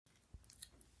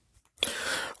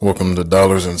Welcome to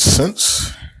Dollars and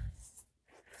Cents,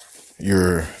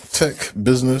 your tech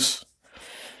business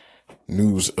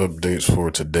news updates for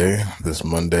today, this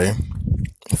Monday.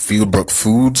 Fieldbrook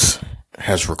Foods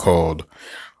has recalled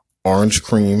orange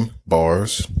cream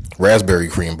bars, raspberry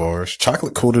cream bars,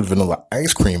 chocolate coated vanilla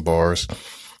ice cream bars,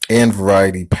 and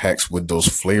variety packs with those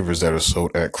flavors that are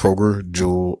sold at Kroger,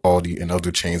 Jewel, Aldi, and other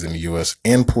chains in the U.S.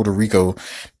 and Puerto Rico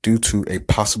due to a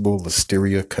possible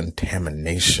listeria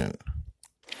contamination.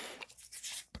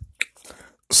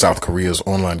 South Korea's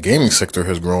online gaming sector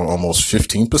has grown almost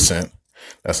 15%.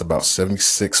 That's about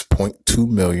 76.2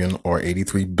 million or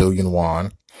 83 billion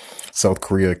won. South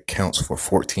Korea accounts for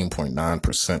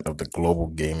 14.9% of the global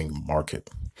gaming market,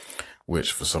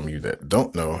 which for some of you that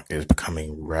don't know is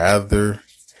becoming rather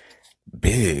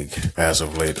big as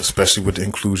of late, especially with the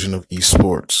inclusion of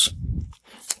esports.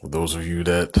 For those of you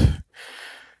that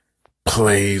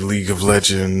play League of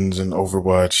Legends and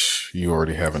Overwatch, you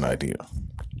already have an idea.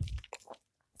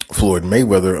 Floyd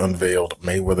Mayweather unveiled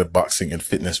Mayweather Boxing and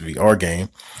Fitness VR game.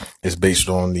 It's based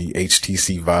on the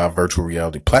HTC Vive virtual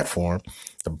reality platform.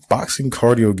 The boxing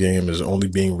cardio game is only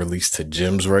being released to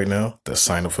gyms right now that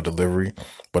sign up for delivery,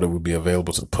 but it will be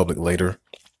available to the public later.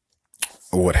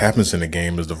 What happens in the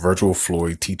game is the virtual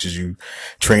Floyd teaches you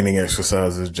training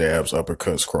exercises, jabs,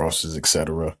 uppercuts, crosses,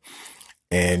 etc.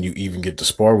 And you even get to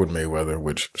spar with Mayweather,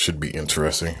 which should be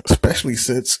interesting, especially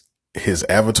since his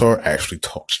avatar actually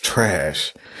talks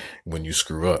trash when you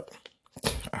screw up.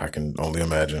 I can only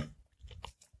imagine.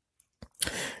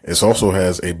 It also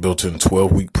has a built-in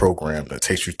 12-week program that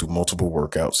takes you through multiple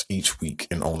workouts each week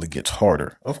and only gets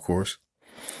harder, of course.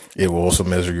 It will also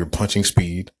measure your punching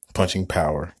speed, punching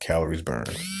power, calories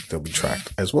burned. They'll be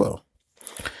tracked as well.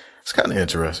 It's kind of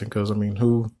interesting because,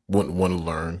 who wouldn't want to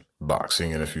learn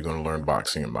boxing? And if you're going to learn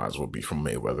boxing, it might as well be from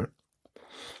Mayweather.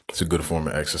 It's a good form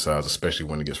of exercise, especially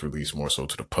when it gets released more so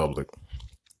to the public.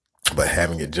 But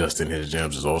having it just in his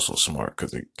gyms is also smart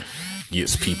because it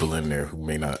gets people in there who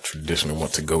may not traditionally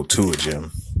want to go to a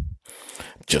gym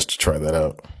just to try that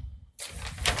out.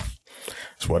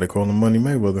 That's why they call him Money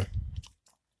Mayweather.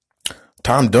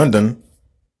 Tom Dundon,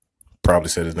 probably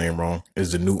said his name wrong,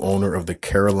 is the new owner of the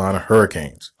Carolina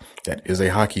Hurricanes. That is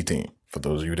a hockey team, for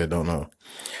those of you that don't know.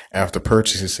 After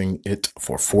purchasing it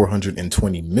for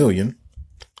 $420 million,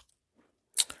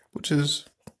 which is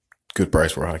a good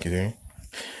price for a hockey team.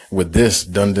 With this,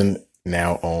 Dundon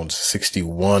now owns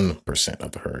 61%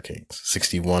 of the Hurricanes.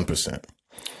 61%.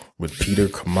 With Peter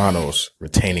Kamanos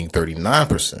retaining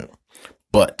 39%.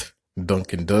 But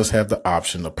Duncan does have the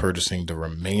option of purchasing the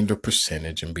remainder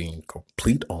percentage and being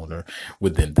complete owner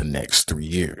within the next 3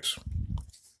 years.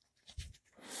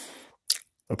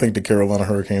 I think the Carolina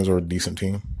Hurricanes are a decent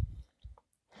team.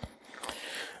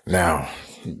 Now,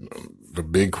 the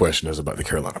big question is about the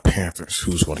Carolina Panthers.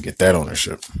 Who's going to get that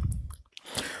ownership?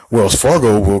 Wells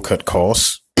Fargo will cut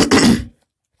costs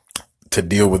to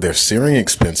deal with their searing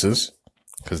expenses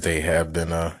because they have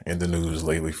been in the news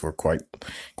lately for quite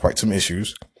some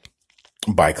issues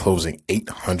by closing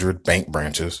 800 bank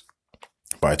branches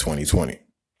by 2020.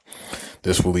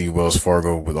 This will leave Wells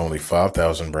Fargo with only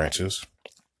 5,000 branches.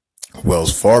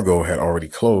 Wells Fargo had already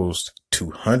closed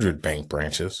 200 bank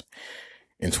branches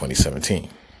in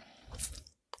 2017.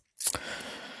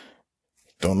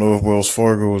 Don't know if Wells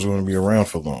Fargo is going to be around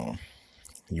for long.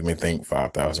 You may think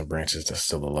 5,000 branches, that's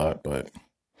still a lot, but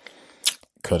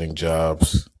cutting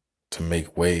jobs to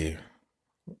make way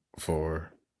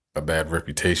for a bad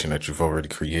reputation that you've already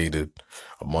created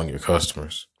among your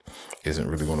customers isn't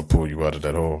really going to pull you out of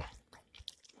that hole.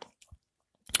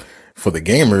 For the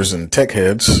gamers and tech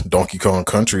heads, Donkey Kong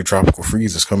Country Tropical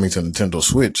Freeze is coming to Nintendo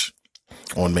Switch.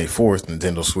 On May 4th,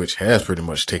 Nintendo Switch has pretty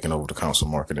much taken over the console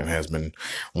market and has been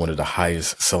one of the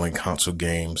highest selling console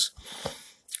games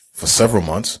for several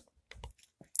months.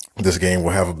 This game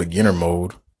will have a beginner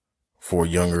mode for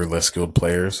younger, less skilled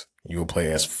players. You will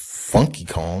play as Funky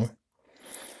Kong.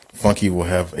 Funky will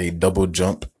have a double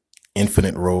jump,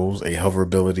 infinite rolls, a hover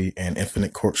ability, and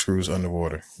infinite corkscrews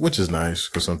underwater, which is nice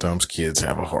because sometimes kids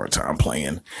have a hard time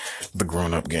playing the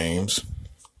grown-up games.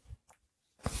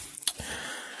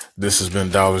 This has been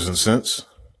Dollars and Cents.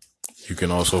 You can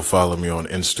also follow me on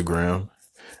Instagram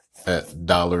at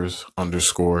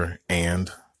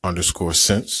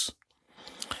 $_and_cents.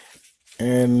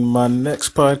 And my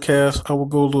next podcast, I will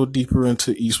go a little deeper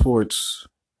into esports,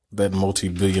 that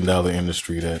multi-billion-dollar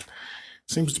industry that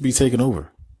seems to be taking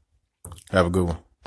over. Have a good one.